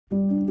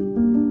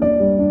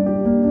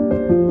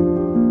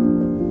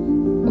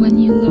When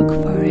you look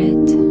for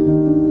it,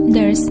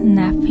 there's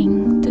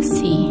nothing to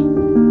see.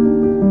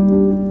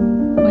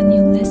 When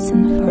you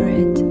listen for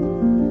it,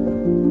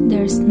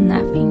 there's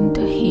nothing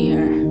to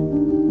hear.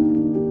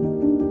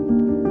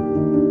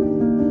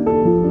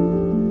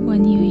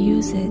 When you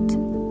use it,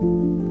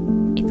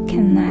 it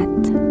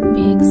cannot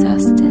be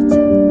exhausted.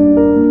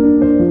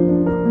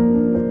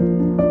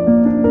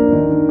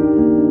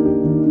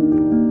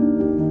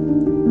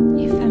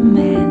 If a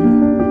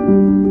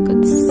man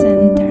could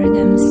center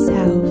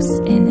themselves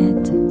in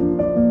it,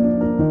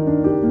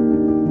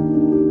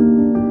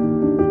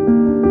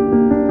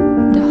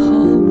 the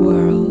whole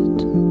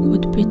world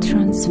would be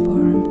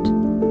transformed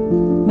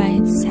by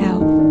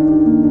itself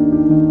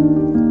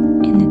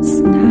in its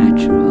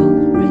natural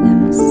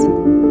rhythms.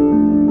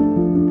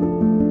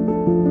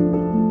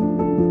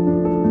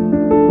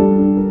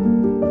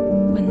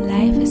 When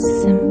life is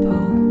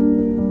simple,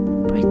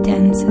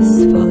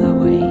 pretenses fall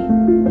away.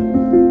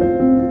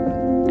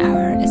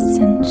 Our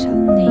essential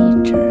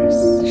natures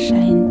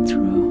shine through.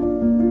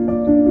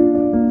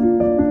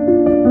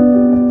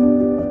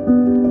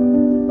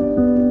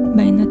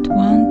 By not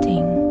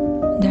wanting,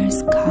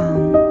 there's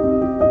calm,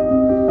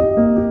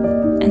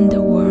 and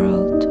the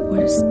world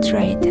will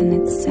straighten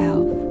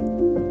itself.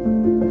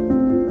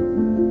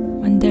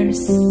 When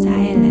there's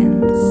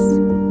silence,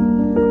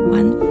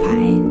 one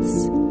finds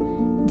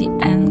the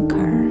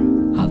anchor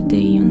of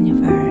the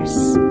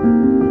universe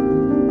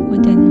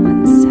within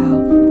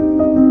oneself.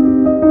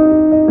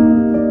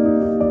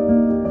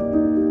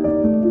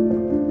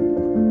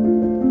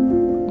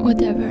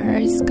 Whatever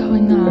is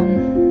going on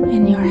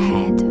in your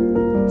head,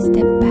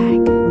 step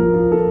back.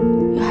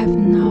 You have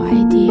no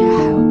idea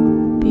how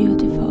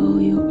beautiful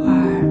you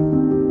are.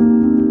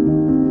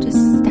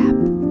 Just step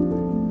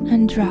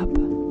and drop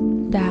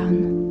down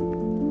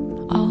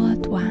all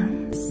at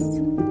once.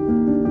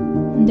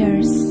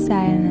 There's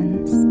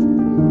silence.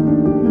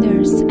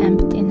 There's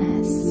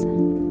emptiness.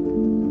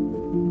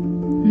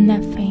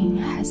 Nothing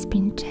has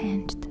been changed.